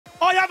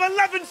I have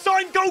 11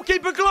 signed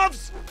goalkeeper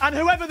gloves. And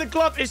whoever the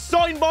glove is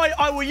signed by,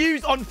 I will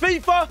use on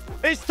FIFA.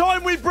 It's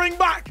time we bring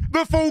back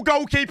the full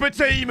goalkeeper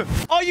team.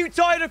 Are you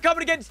tired of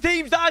coming against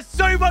teams that are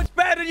so much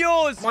better than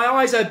yours? My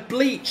eyes are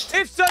bleached.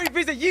 If so,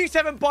 visit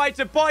U7Buy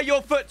to buy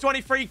your FUT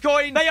 23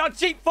 coin. They are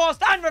cheap,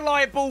 fast, and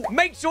reliable.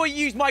 Make sure you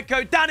use my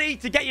code Danny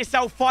to get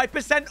yourself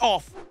 5%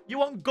 off. You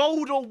want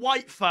gold or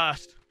white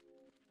first?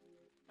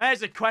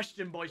 There's a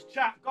question, boys.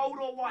 Chat, gold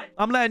or white?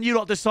 I'm letting you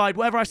lot decide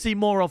whatever I see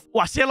more of.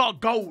 Oh, I see a lot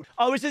of gold.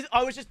 I was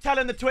just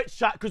telling the Twitch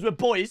chat because we're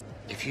boys.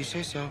 If you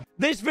say so.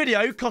 This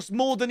video costs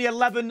more than the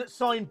 11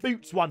 signed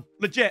boots one.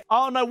 Legit.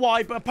 I don't know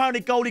why, but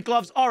apparently goalie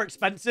gloves are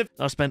expensive.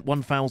 I spent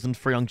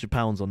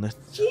 £1,300 on this.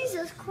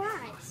 Jesus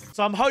Christ.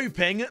 So I'm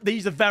hoping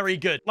these are very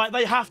good. Like,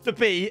 they have to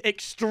be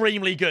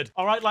extremely good.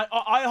 All right? Like,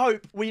 I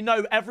hope we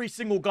know every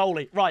single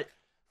goalie. Right.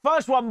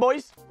 First one,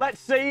 boys. Let's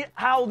see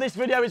how this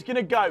video is going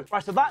to go.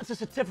 Right, so that's a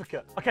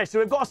certificate. Okay, so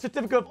we've got a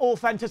certificate of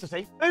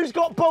authenticity. Who's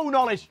got ball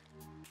knowledge?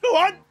 Go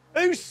on.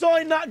 Who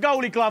signed that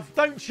goalie glove?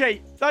 Don't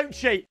cheat. Don't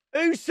cheat.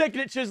 Whose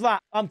signature's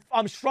that?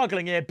 I'm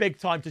struggling here big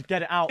time to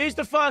get it out. Here's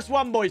the first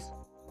one, boys.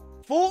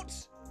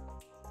 Thoughts?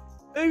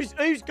 Whose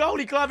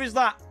goalie glove is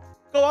that?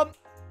 Go on.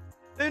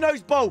 Who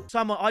knows ball?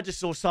 I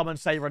just saw someone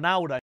say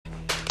Ronaldo.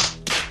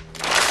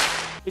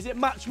 Is it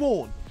match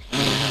worn?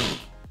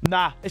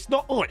 Nah, it's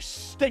not. Oh, it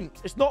stinks.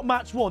 It's not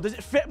match worn. Does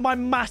it fit my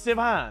massive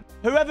hand?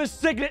 Whoever's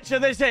signature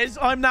this is,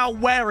 I'm now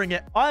wearing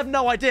it. I have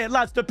no idea.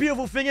 Lads, the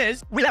beautiful thing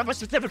is, we have a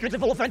certificate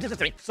of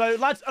authenticity. So,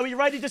 lads, are we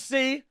ready to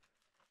see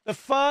the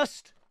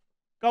first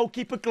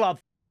goalkeeper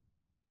glove?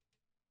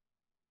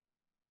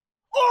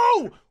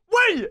 Oh,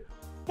 wait.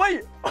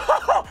 Wait.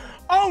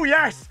 Oh,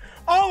 yes.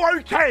 Oh,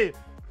 okay.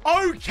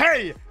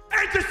 Okay.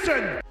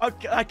 Edison!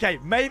 Okay,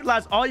 maybe,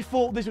 lads, I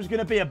thought this was going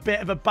to be a bit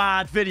of a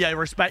bad video,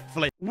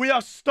 respectfully. We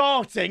are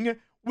starting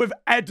with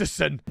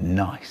Edison.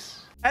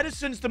 Nice.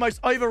 Edison's the most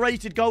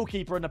overrated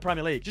goalkeeper in the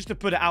Premier League, just to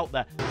put it out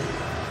there.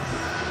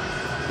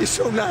 It's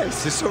so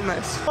nice. It's so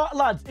nice. But,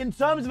 lads, in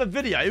terms of a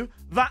video,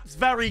 that's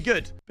very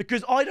good.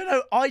 Because I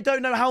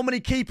don't know how many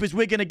keepers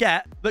we're going to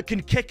get that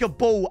can kick a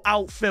ball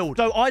outfield.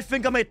 So I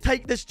think I'm going to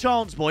take this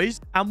chance,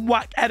 boys, and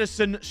whack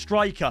Edison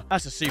striker.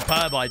 That's a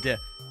superb idea.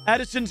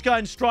 Edison's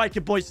going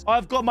striker, boys.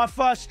 I've got my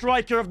first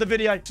striker of the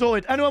video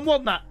sorted. Anyone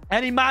want that?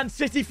 Any Man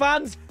City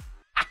fans?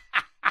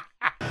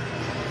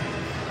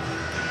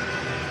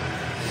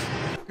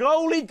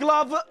 Goalie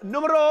glove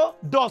numero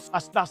dos.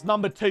 That's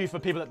number 2 for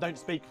people that don't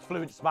speak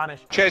fluent Spanish.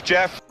 Cheers,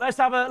 Jeff. Let's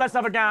have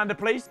a gander,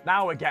 please.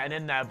 Now we're getting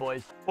in there,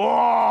 boys.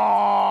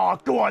 Oh,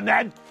 go on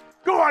then.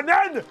 Go on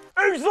then.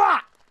 Who's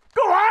that?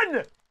 Go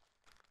on.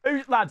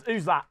 Lads,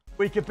 who's that?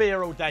 We could be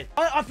here all day.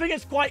 I think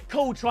it's quite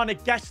cool trying to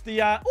guess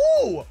the...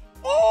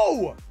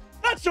 Oh,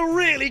 that's a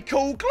really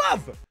cool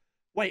glove.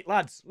 Wait,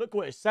 lads, look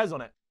what it says on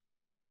it.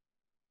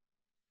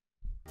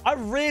 I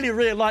really,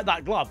 really like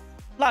that glove.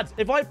 Lads,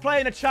 if I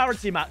play in a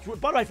charity match,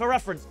 by the way, for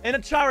reference, in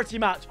a charity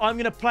match, I'm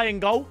going to play in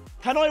goal.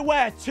 Can I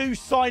wear 2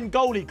 signed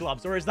goalie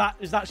gloves, or is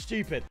that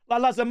stupid?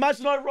 Like, lads,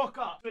 imagine I rock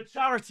up to a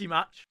charity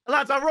match.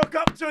 Lads, I rock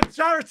up to a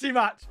charity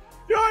match.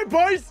 You all right,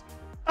 boys?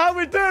 How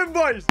we doing,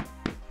 boys?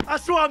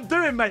 That's what I'm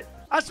doing, mate.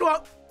 That's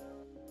what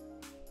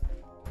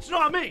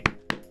I mean?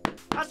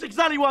 That's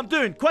exactly what I'm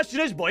doing.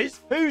 Question is,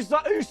 boys, who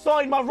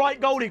signed my right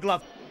goalie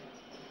glove?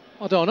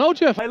 I don't know,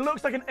 Jeff. It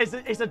looks like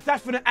it's a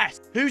definite S.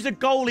 Who's a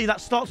goalie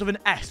that starts with an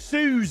S?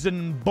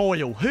 Susan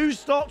Boyle. Who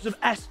starts with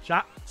S,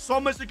 chat?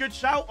 Sommer's a good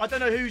shout. I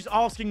don't know who's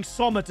asking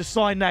Sommer to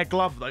sign their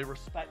glove, though.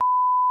 Respect.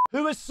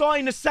 Who has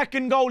signed a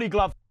second goalie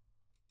glove?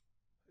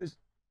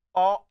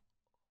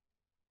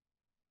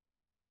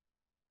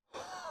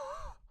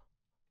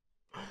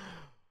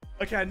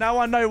 Okay, now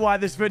I know why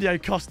this video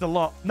cost a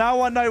lot. Now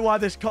I know why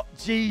this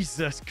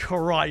Jesus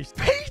Christ.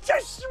 Peter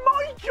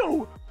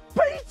Schmeichel!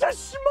 Peter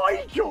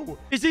Schmeichel!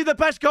 Is he the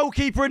best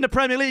goalkeeper in the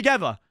Premier League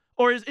ever?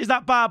 Or is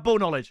that bad ball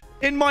knowledge?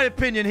 In my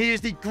opinion, he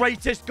is the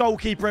greatest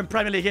goalkeeper in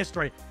Premier League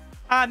history.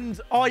 And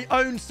I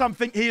own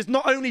something he has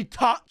not only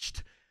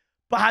touched,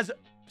 but has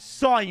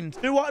signed.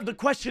 You know what? The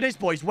question is,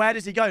 boys, where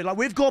does he go? Like,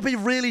 we've got to be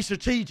really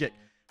strategic.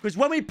 Because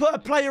when we put a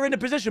player in a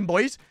position,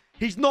 boys,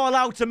 he's not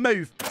allowed to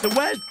move. So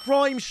where's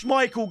Prime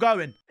Schmeichel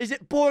going? Is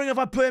it boring if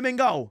I put him in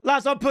goal?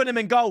 Lads, I'm putting him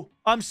in goal.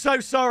 I'm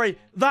so sorry.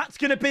 That's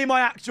going to be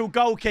my actual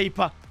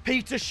goalkeeper.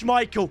 Peter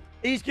Schmeichel.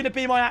 He's going to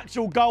be my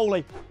actual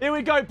goalie. Here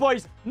we go,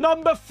 boys.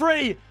 Number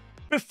 3.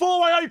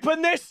 Before I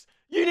open this,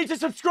 you need to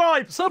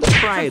subscribe.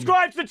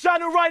 Subscribe to the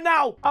channel right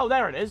now. Oh,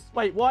 there it is.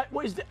 Wait, what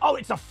is it? Oh,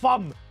 it's a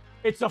thumb.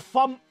 It's a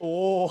thumb.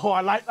 Oh, I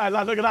like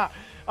that. Look at that.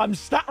 I'm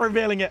stat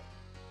revealing it.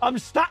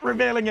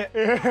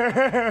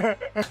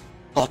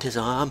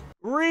 Autism.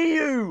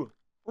 Ryu.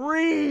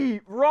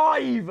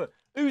 Rive.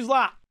 Who's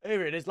that?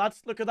 Here it is,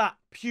 lads. Look at that.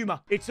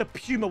 Puma. It's a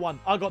Puma one.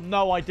 I got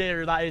no idea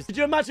who that is. Did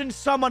you imagine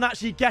someone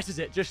actually guesses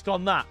it just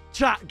on that?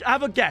 Chat,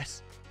 have a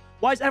guess.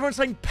 Why is everyone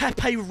saying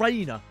Pepe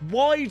Reina?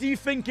 Why do you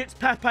think it's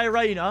Pepe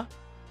Reina?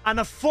 And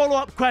a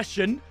follow-up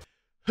question.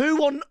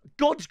 Who on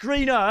God's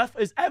green earth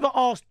has ever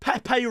asked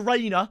Pepe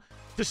Reina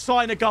to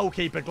sign a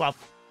goalkeeper glove?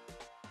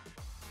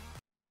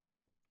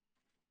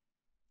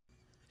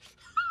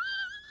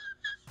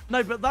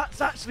 No, but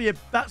that's actually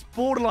that's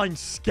borderline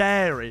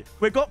scary.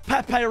 We've got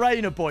Pepe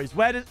Reina, boys.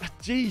 Where did...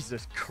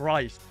 Jesus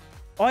Christ.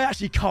 I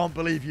actually can't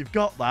believe you've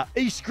got that.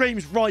 He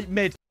screams right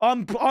mid.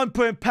 I'm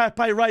putting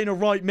Pepe Reina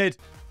right mid.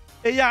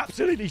 He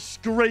absolutely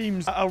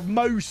screams a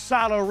Mo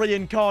Salah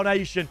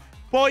reincarnation.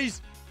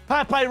 Boys,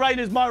 Pepe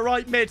Reina's my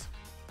right mid.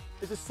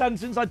 It's a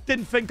sentence I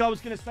didn't think I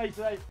was going to say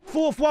today.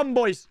 4th one,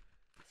 boys.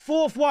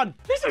 4th one.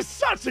 This is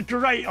such a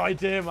great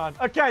idea, man.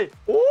 Okay.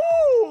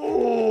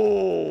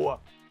 Ooh.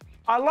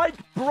 I like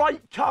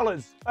bright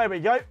colours. There we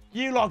go.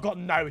 You lot got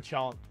no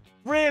chance.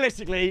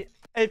 Realistically,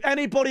 if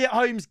anybody at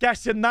home's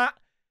guessing that,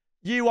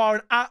 you are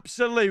an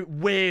absolute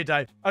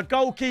weirdo. A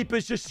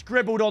goalkeeper's just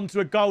scribbled onto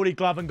a goalie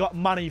glove and got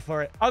money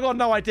for it. I got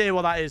no idea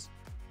what that is.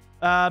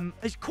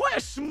 It's quite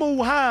a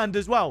small hand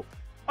as well.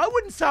 I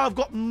wouldn't say I've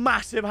got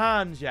massive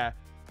hands, yeah.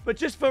 But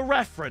just for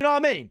reference, you know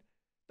what I mean?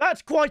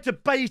 That's quite a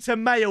beta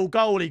male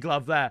goalie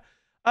glove there.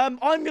 I'm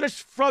going to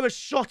throw a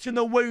shot in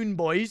the wound,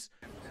 boys.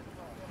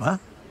 What?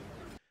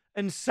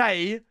 And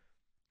say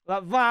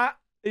that that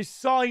is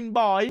signed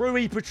by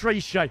Rui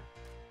Patricio.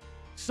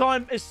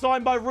 It's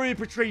signed by Rui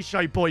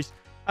Patricio, boys.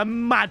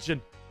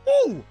 Imagine.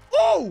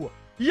 Oh,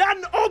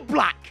 Jan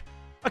Oblak.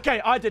 Okay,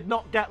 I did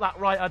not get that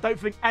right. I don't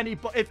think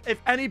anybody...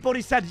 If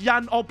anybody said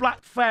Jan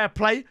Oblak, fair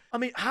play. I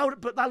mean, how...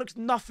 But that looks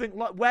nothing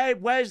like...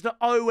 Where's the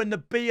O and the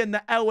B and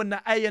the L and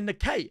the A and the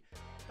K?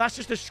 That's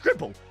just a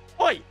scribble.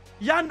 Oi,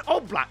 Jan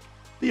Oblak,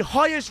 the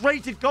highest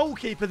rated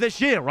goalkeeper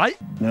this year, right?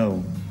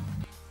 No.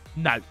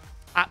 No,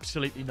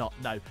 absolutely not,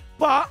 no.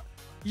 But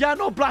Jan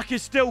Oblak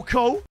is still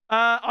cool.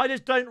 I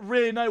just don't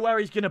really know where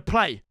he's going to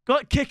play.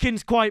 Got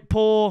kicking's quite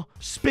poor.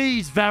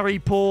 Speed's very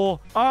poor.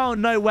 I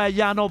don't know where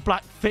Jan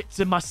Oblak fits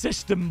in my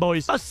system,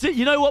 boys.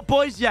 You know what,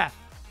 boys? Yeah.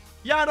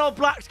 Jan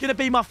Oblak's going to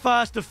be my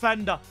first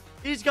defender.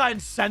 He's going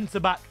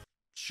centre-back.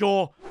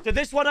 Sure. So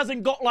this one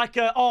hasn't got like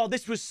a, oh,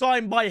 this was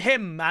signed by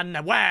him and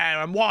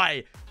where and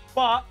why.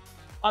 But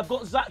I've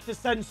got Zach to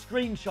send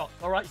screenshots,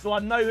 all right? So I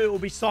know who it will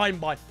be signed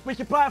by. We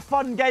can play a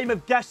fun game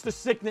of guess the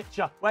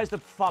signature. Where's the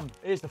fun?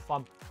 Here's the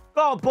fun.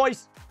 Go on,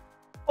 boys.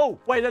 Oh,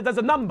 wait, there's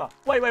a number.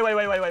 Wait.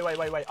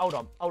 Hold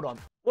on.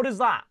 What is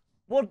that?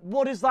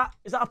 What is that?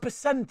 Is that a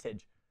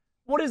percentage?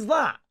 What is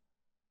that?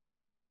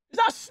 Is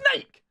that a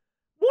snake?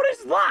 What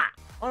is that?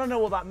 I don't know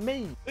what that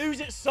means. Who's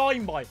it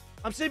signed by?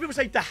 I'm seeing people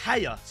say De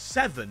Gea,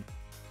 7.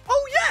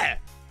 Oh, yeah.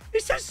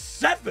 It says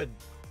 7.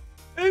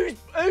 Who's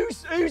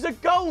a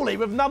goalie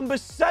with number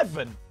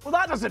 7? Well,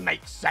 that doesn't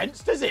make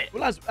sense, does it?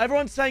 Well, lads,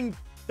 everyone's saying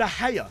De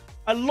Gea.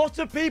 A lot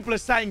of people are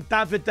saying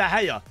David De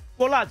Gea.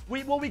 Well, lads,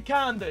 what we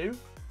can do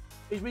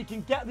is we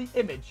can get the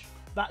image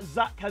that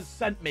Zach has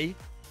sent me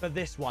for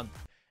this one.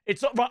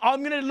 It's right. I'm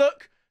going to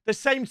look the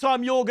same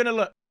time you're going to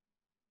look.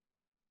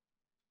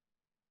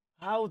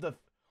 How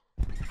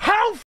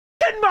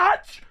f***ing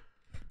much?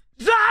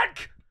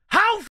 Zach!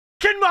 How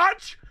f***ing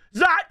much?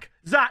 Zach.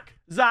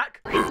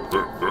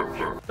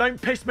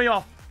 Don't piss me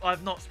off.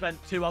 I've not spent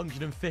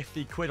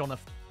 250 quid on a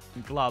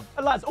f***ing glove.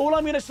 And lads, all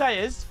I'm going to say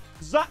is,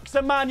 Zach's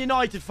a Man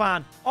United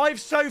fan. I've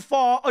so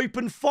far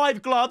opened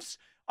 5 gloves.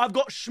 I've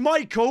got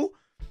Schmeichel.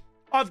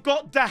 I've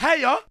got De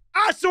Gea.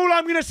 That's all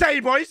I'm going to say,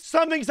 boys.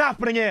 Something's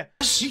happening here.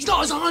 He's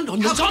not his hand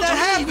on. How could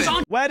that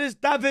happen? Where does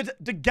David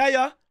De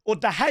Gea or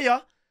De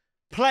Gea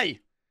play?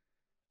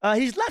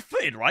 He's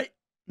left-footed, right?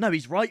 No,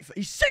 he's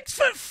right-footed. He's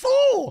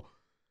 6'4".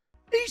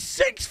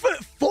 He's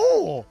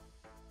 6'4".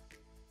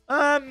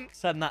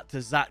 Send that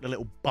to Zach, the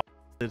little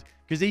bastard,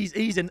 because he's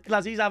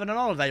having an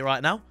holiday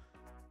right now.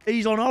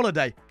 He's on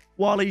holiday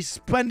while he's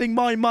spending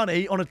my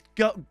money on a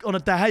De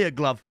Gea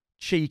glove.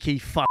 Cheeky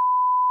fuck.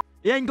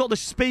 He ain't got the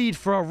speed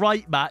for a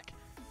right back,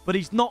 but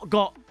he's not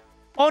got...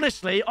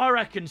 Honestly, I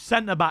reckon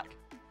centre-back.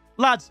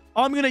 Lads,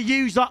 I'm going to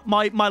use up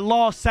my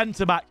last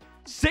centre-back.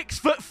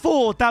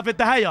 6'4", David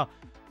De Gea.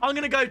 I'm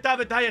going to go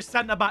David De Gea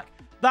centre-back.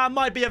 That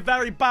might be a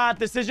very bad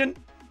decision,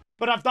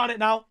 but I've done it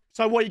now.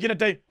 So what are you going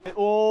to do?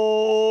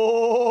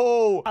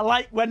 Oh, I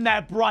like when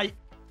they're bright.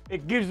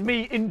 It gives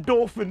me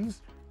endorphins.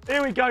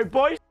 Here we go,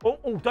 boys.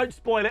 Oh, don't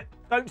spoil it.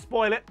 Don't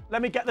spoil it.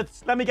 Let me get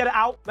it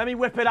out. Let me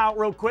whip it out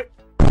real quick.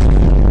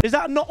 Is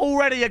that not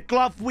already a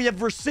glove we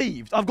have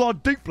received? I've got a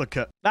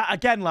duplicate. That,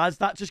 again, lads,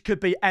 that just could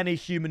be any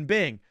human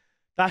being.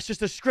 That's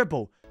just a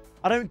scribble.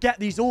 I don't get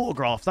these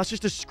autographs. That's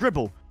just a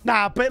scribble.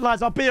 Nah, but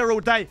lads, I'll be here all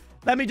day.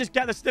 Let me just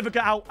get the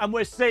certificate out and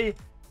we'll see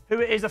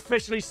who it is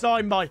officially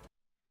signed by.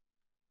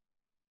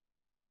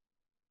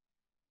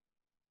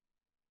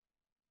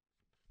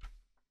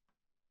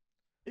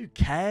 Who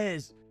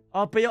cares?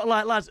 I'll be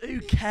like, lads,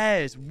 who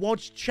cares?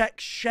 Wojciech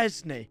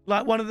Szczesny.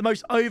 Like one of the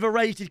most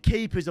overrated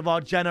keepers of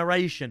our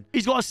generation.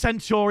 He's got a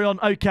Centurion.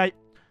 Okay.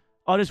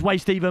 I'll just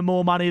waste even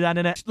more money then,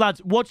 innit?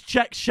 Lads,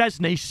 Wojciech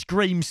Szczesny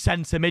screams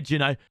centre mid, you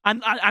know.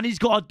 And he's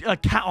got a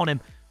cat on him.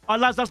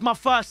 Lads, that's my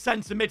first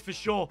centre mid for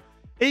sure.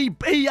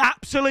 He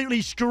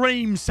absolutely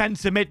screams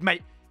centre mid,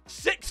 mate.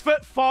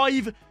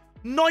 6'5",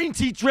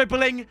 90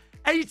 dribbling,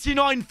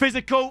 89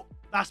 physical.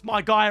 That's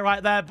my guy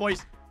right there,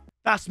 boys.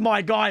 That's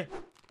my guy.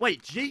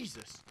 Wait,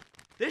 Jesus.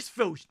 This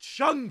feels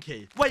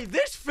chunky. Wait,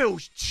 this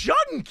feels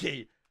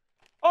chunky.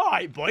 All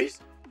right, boys.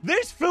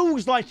 This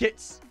feels like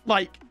it's,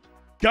 like,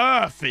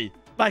 girthy.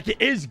 Like,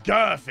 it is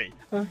girthy.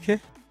 Okay.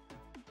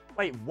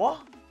 Wait,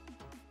 what?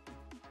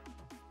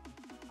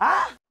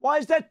 Ah? Why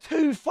is there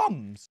 2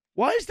 thumbs?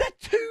 Why is there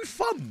 2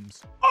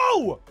 thumbs?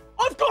 Oh!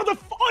 I've got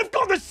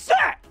the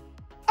set!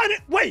 And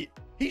wait,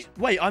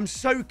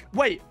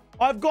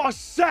 I've got a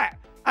set,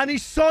 and he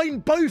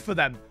signed both of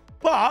them.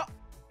 But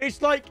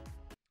it's like,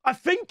 I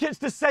think it's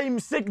the same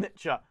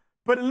signature,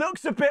 but it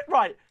looks a bit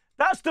right.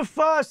 That's the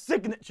first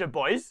signature,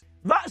 boys.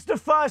 That's the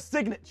first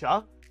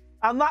signature,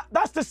 and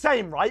that's the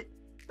same, right?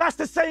 That's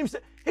the same.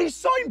 He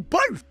signed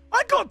both.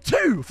 I got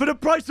 2 for the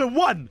price of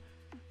 1.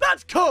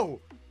 That's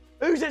cool.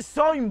 Who's it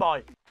signed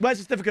by? Where's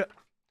the certificate?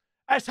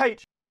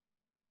 SH.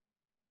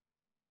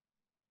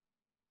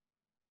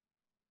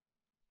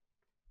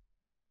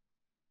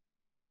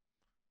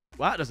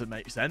 Well, that doesn't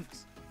make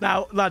sense.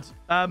 Now, lads,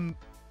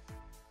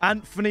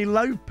 Anthony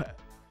Lopez.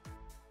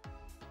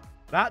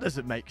 That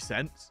doesn't make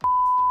sense.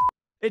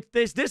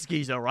 There's this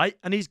geezer, right?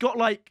 And he's got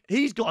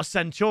a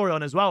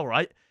Centurion as well,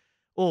 right?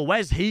 Oh,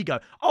 where's he go?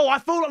 Oh, I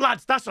thought,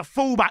 lads, that's a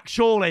fullback,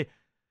 surely.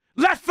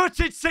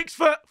 Left-footed, 6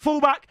 foot,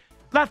 fullback.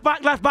 Left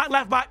back, left back,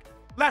 left back,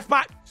 left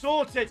back.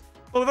 Sorted.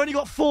 Well, we've only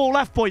got 4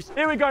 left, boys.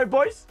 Here we go,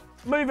 boys.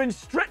 Moving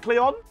strictly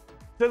on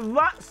to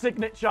that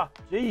signature.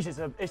 Jesus,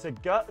 it's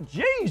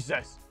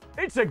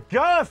a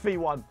girthy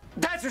one.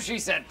 That's what she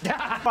said.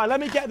 Right,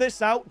 let me get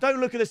this out. Don't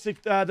look at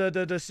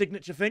the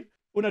signature thing.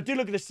 Well, no, do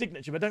look at the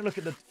signature, but don't look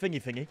at the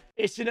thingy.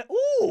 It's in it.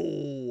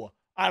 Ooh,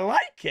 I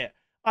like it.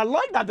 I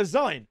like that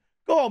design.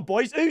 Go on,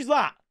 boys. Who's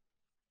that?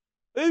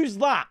 Who's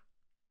that?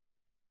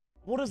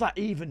 What does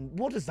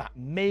that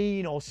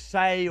mean or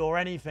say or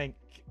anything?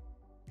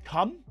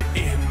 Come?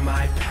 In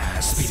my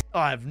past.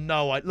 I have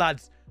no idea.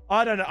 Lads,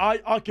 I don't know.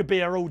 I could be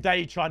here all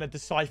day trying to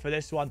decipher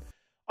this one.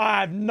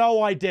 I have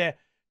no idea.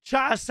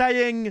 Chat are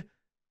saying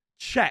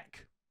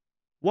check.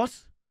 What?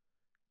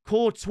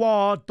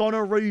 Courtois,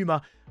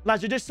 Donnarumma.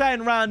 Lads, you're just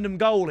saying random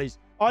goalies.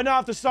 I know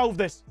how to solve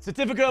this.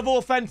 Certificate of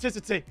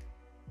authenticity.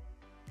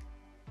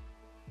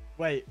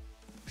 Wait.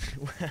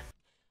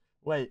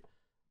 Wait.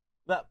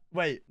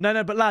 Wait.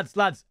 No, but lads.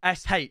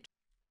 SH.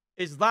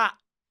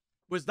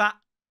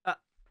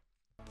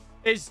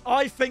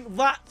 I think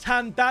that's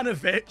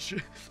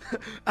Handanovic.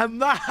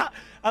 and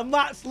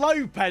that's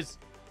Lopez.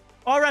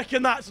 I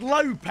reckon that's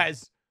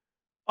Lopez.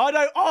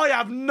 I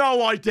have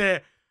no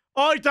idea.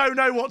 I don't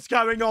know what's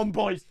going on,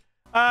 boys.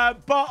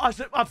 But I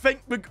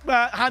think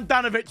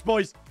Handanovic,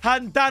 boys.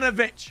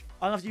 Handanovic.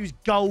 I have to use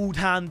gold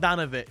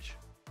Handanovic.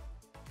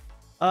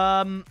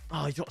 Oh,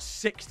 he's got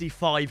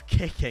 65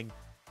 kicking.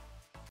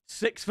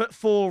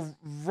 6'4",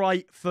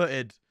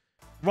 right-footed.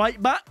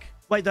 Right back?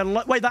 Wait,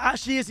 that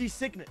actually is his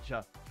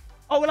signature.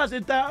 Oh, well,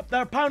 there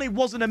apparently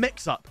wasn't a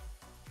mix-up.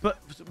 But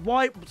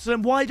why? So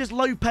then why does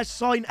Lopez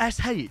sign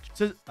SH?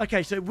 So,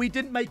 okay, so we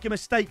didn't make a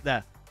mistake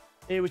there.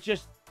 It was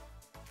just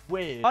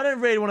weird. I don't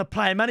really want to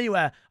play him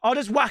anywhere. I'll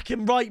just whack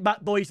him right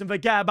back, boys, and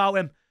forget about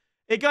him.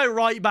 It go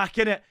right back,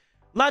 innit?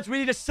 Lads, we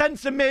need a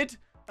centre mid,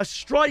 a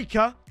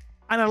striker,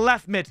 and a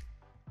left mid.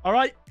 All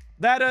right?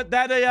 They're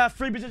the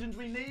 3 positions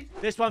we need.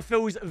 This one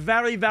feels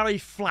very, very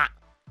flat.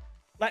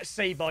 Let's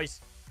see,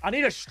 boys. I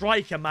need a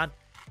striker, man.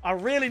 I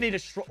really need a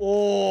striker.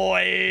 Oh,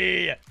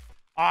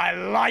 I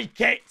like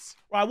it.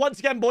 Right, once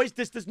again, boys,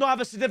 this does not have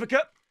a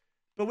certificate,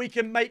 but we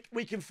can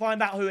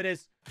find out who it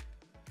is.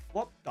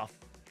 What the?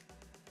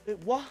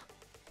 What?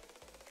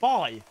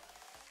 Buy.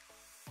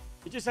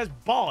 It just says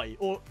buy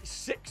or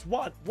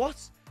 6-1.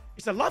 What?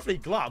 It's a lovely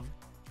glove.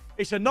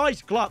 It's a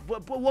nice glove.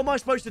 But what am I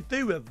supposed to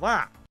do with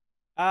that?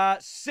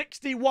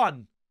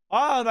 61.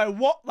 I don't know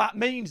what that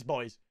means,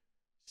 boys.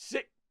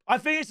 I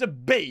think it's a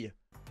B.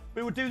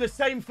 We will do the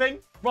same thing.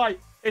 Right.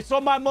 It's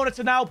on my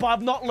monitor now, but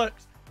I've not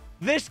looked.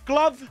 This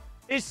glove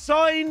is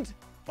signed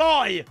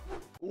by...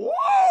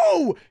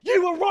 Whoa!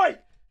 You were right.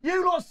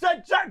 You lot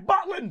said Jack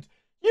Butland.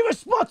 You were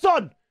spot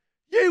on.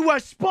 You were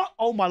spot...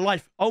 Oh, my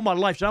life. Oh, my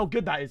life. Do you know how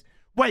good that is?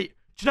 Wait.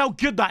 Do you know how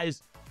good that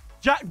is?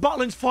 Jack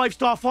Butland's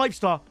 5-star,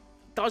 5-star.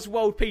 Does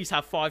World Peace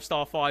have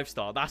 5-star,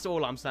 5-star? That's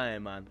all I'm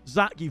saying, man.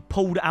 Zach, you've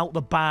pulled it out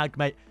the bag,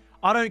 mate.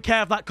 I don't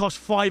care if that costs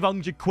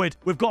 500 quid.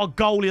 We've got a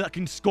goalie that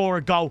can score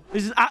a goal.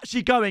 This is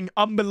actually going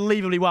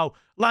unbelievably well.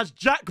 Lads,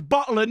 Jack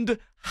Butland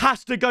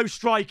has to go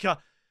striker.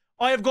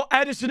 I have got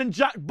Edison and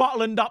Jack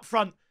Butland up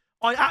front.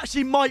 I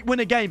actually might win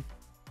a game.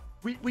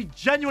 We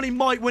genuinely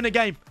might win a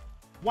game.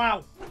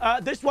 Wow.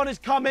 This one is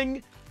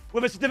coming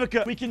with a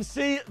certificate. We can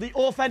see the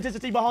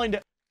authenticity behind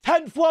it.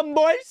 10th one,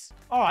 boys.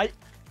 All right.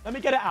 Let me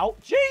get it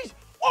out. Jeez.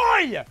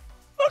 Oi!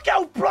 Look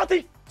how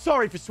bloody...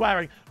 Sorry for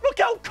swearing. Look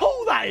how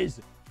cool that is.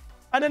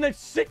 And then the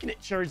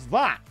signature is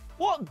that.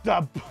 What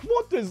does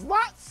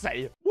that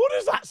say? What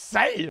does that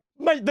say?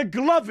 Mate, the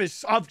glove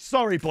is... I'm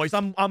sorry, boys.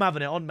 I'm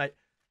having it on, mate.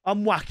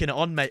 I'm whacking it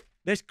on, mate.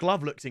 This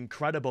glove looks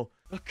incredible.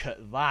 Look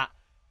at that.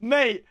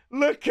 Mate,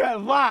 look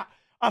at that.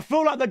 I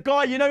feel like the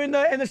guy, you know, in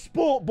the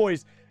sport,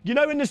 boys. You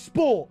know, in the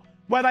sport,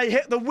 where they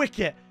hit the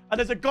wicket, and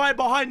there's a guy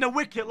behind the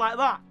wicket like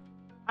that.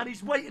 And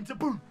he's waiting to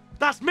boom.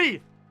 That's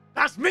me.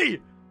 That's me.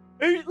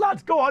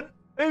 Lads, go on.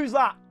 Who's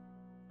that?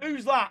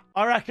 Who's that?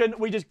 I reckon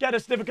we just get a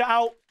certificate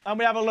out and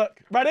we have a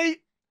look. Ready?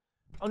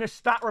 I'm going to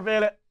stat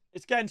reveal it.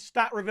 It's getting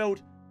stat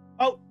revealed.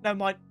 Oh, never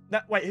mind. No,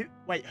 wait, who?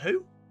 Wait,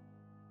 who?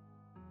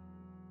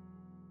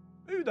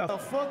 Who the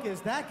fuck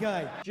is that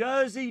guy?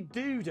 Jersey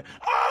Dude.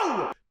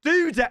 Oh!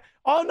 Dude. I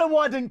don't know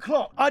why I didn't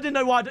clock. I didn't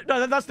know why.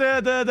 No, that's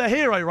the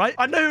hero, right?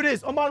 I know who it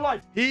is on my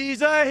life.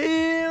 He's a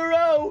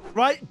hero.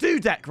 Right?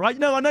 Dudek, right?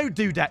 No, I know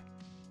Dudek.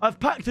 I've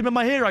packed him in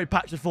my hero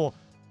packs before.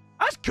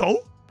 That's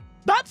cool.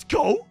 That's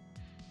cool.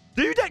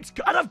 Dudek's...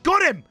 And I've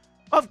got him.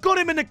 I've got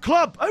him in the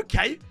club.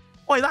 Okay.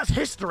 Oi, that's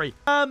history.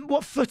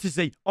 What foot is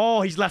he?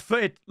 Oh, he's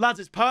left-footed. Lads,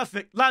 it's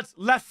perfect. Lads,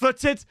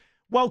 left-footed.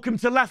 Welcome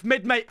to left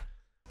mid, mate.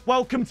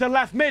 Welcome to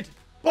left mid.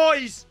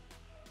 Boys,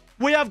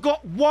 we have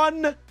got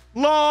one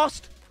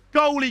last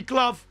goalie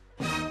glove.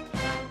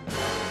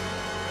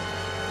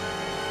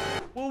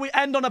 Will we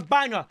end on a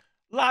banger?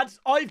 Lads,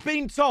 I've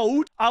been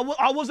told,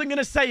 I wasn't going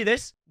to say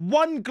this,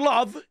 one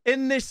glove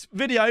in this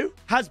video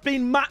has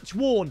been match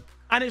worn,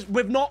 and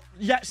we've not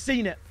yet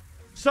seen it.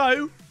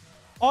 So,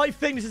 I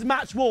think this is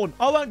match worn.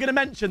 I wasn't going to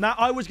mention that.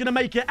 I was going to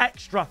make it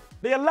extra.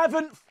 The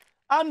 11th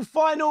and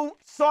final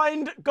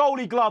signed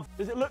goalie glove.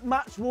 Does it look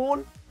match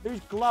worn?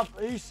 Whose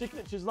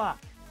signature is that?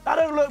 That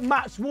don't look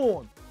match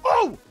worn.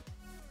 Oh!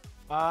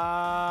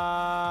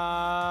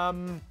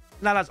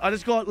 Now, lads,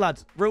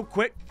 lads, real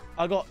quick.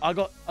 I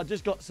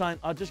just got signed.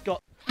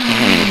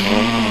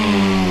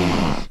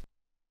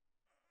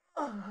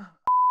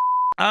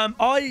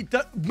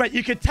 Mate,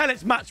 you can tell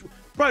it's match.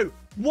 Bro,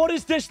 what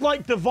is this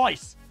like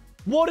device?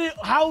 Lads,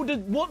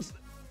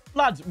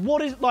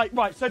 what is like,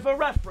 right, so for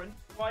reference,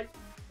 right,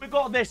 we've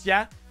got this,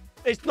 yeah?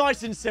 It's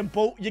nice and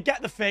simple. You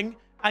get the thing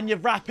and you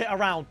wrap it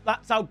around.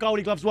 That's how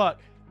goalie gloves work.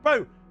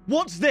 Bro,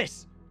 what's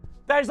this?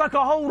 There's like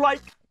a whole,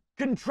 like,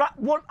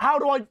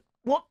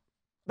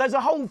 there's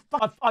a whole,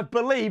 I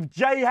believe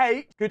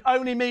JH could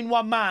only mean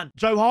one man.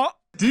 Joe Hart.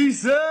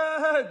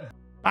 Decent!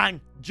 Bang.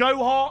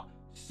 Joe Hart,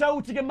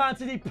 Celtic and Man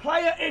City,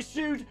 player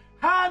issued,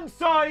 hand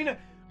sign,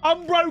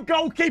 Umbro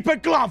goalkeeper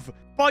glove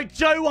by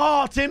Joe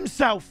Hart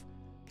himself.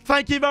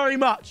 Thank you very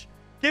much.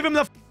 Give him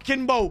the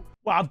fucking ball.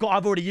 Well,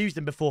 I've already used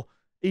him before.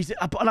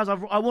 Lads,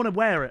 I want to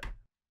wear it.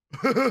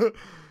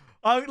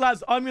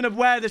 Lads, I'm going to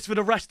wear this for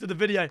the rest of the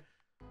video.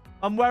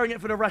 I'm wearing it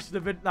for the rest of the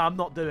video. No, I'm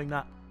not doing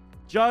that.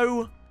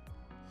 Joe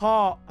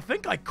Hart. I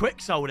think I quick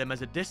sold him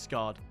as a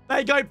discard. There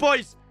you go,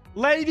 boys.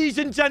 Ladies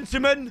and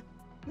gentlemen,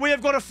 we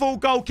have got a full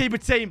goalkeeper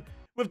team.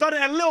 We've done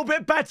it a little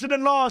bit better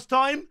than last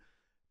time,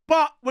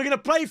 but we're going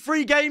to play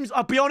 3 games.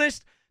 I'll be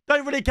honest,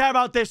 don't really care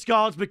about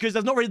discards because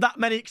there's not really that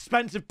many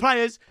expensive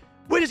players.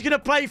 We're just going to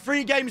play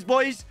 3 games,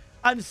 boys,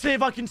 and see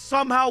if I can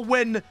somehow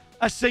win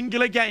a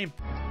singular game.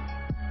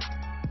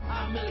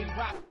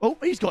 Oh,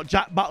 he's got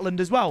Jack Butland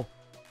as well.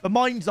 The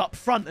mine's up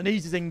front and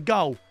he's in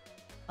goal.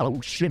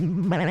 Oh, shit,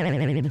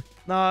 man.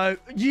 No,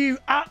 you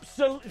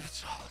absolutely...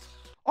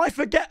 I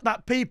forget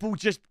that people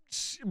just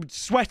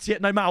sweaty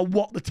it no matter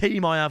what the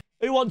team I have.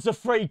 Who wants a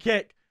free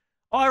kick?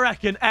 I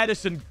reckon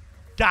Edison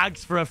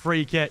gags for a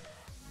free kick.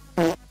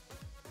 Go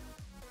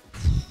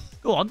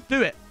on,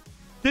 do it.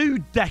 Do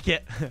deck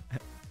it.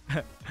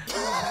 Can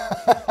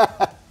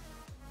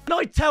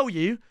I tell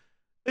you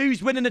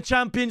who's winning the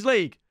Champions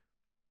League?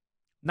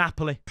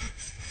 Napoli.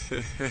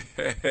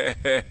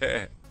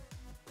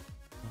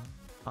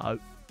 Oh.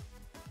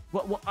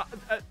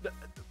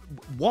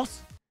 What?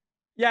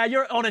 Yeah,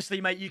 you're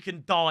honestly, mate, you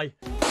can die.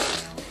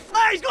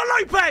 Hey, he's got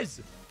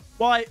Lopez!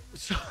 Why?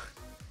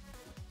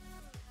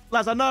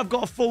 Lads, I know I've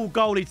got a full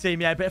goalie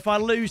team, yeah, but if I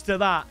lose to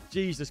that,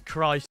 Jesus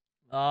Christ.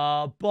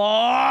 Oh,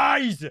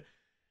 boys!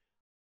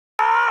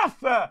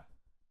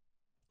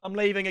 I'm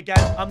leaving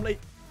again.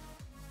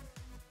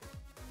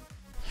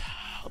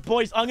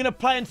 Boys, I'm going to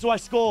play until I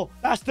score.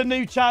 That's the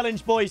new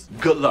challenge, boys.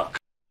 Good luck.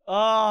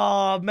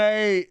 Oh,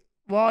 mate.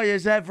 Why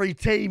is every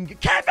team...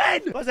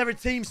 Kevin! Why is every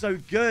team so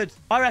good?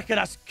 I reckon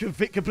that's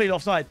completely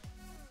offside.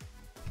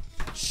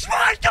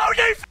 Schmeichel,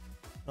 you...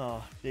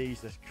 Oh,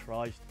 Jesus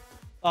Christ.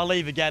 I'll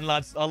leave again,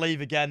 lads. I'll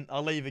leave again.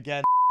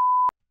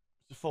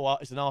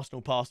 It's an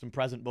Arsenal past and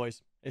present,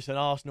 boys. It's an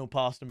Arsenal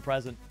past and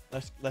present.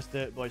 Let's do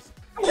it, boys.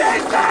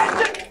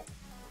 No!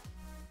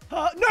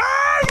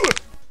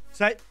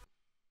 Say...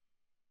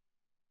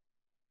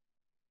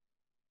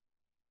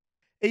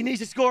 He needs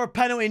to score a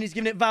penalty and he's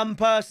giving it Van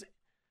Persie.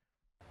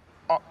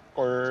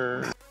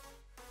 Oh,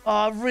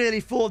 I really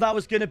thought that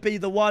was going to be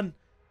the one.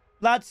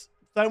 Lads,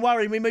 don't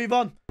worry, we move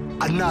on.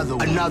 Another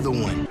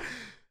one.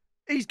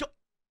 He's got...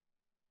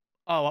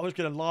 Oh, I was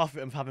going to laugh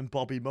at him for having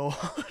Bobby Moore.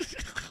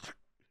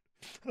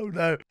 Oh,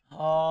 no.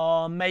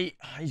 Oh, mate,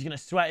 he's going to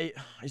sweat it.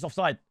 He's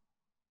offside.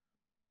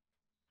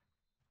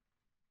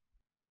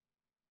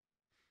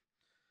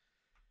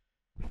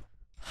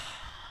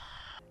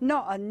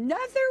 Not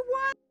another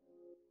one?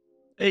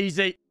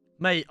 Easy.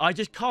 Mate, I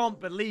just can't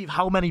believe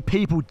how many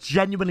people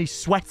genuinely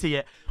sweaty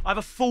it. I have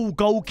a full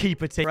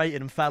goalkeeper team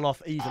rated and fell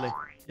off easily.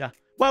 Yeah.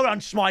 Well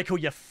done,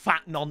 Schmeichel, you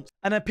fat nonce.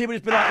 And then people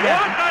just be like,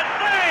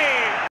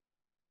 yeah.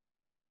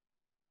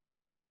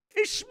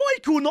 Is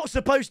Schmeichel not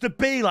supposed to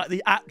be like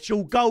the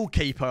actual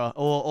goalkeeper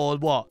or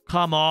what?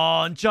 Come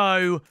on,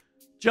 Joe.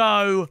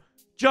 Joe.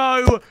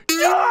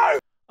 I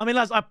mean,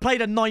 lads, I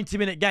played a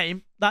 90-minute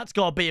game. That's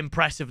got to be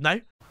impressive, no?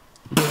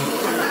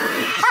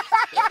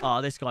 Oh,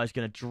 this guy's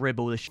going to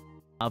dribble the shit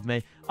out of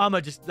me. I'm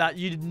going to just...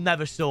 you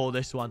never saw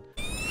this one.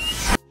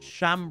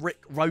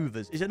 Shamrock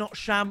Rovers. Is it not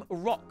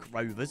Shamrock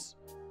Rovers?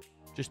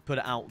 Just put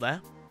it out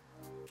there.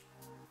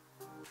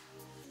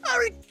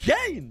 Harry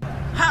Kane!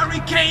 Harry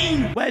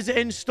Kane! Where's it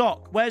in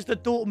stock? Where's the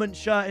Dortmund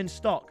shirt in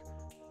stock?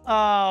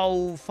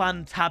 Oh,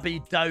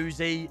 Fantabby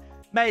Dozy.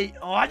 Mate.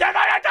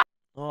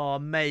 Oh,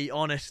 mate,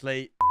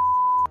 honestly.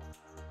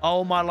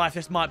 Oh, my life.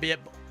 This might be it.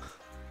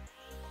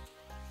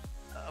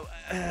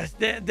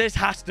 This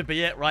has to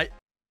be it, right?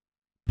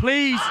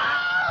 Please.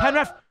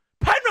 Penrith.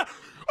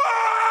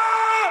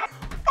 Ah!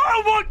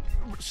 Oh, what?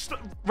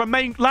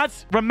 Remain,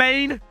 lads.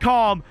 Remain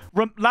calm.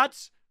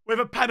 Lads, we have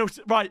a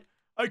penalty. Right.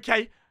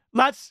 Okay.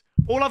 Lads,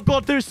 all I've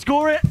got to do is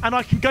score it, and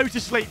I can go to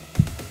sleep.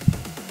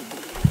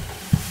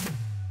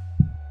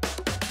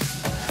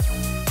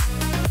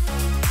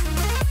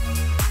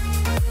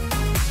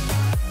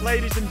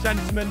 Ladies and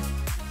gentlemen,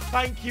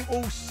 thank you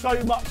all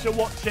so much for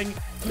watching.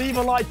 Leave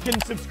a like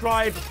and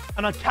subscribe,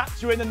 and I'll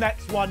catch you in the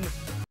next one.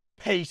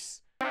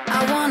 Peace.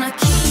 I wanna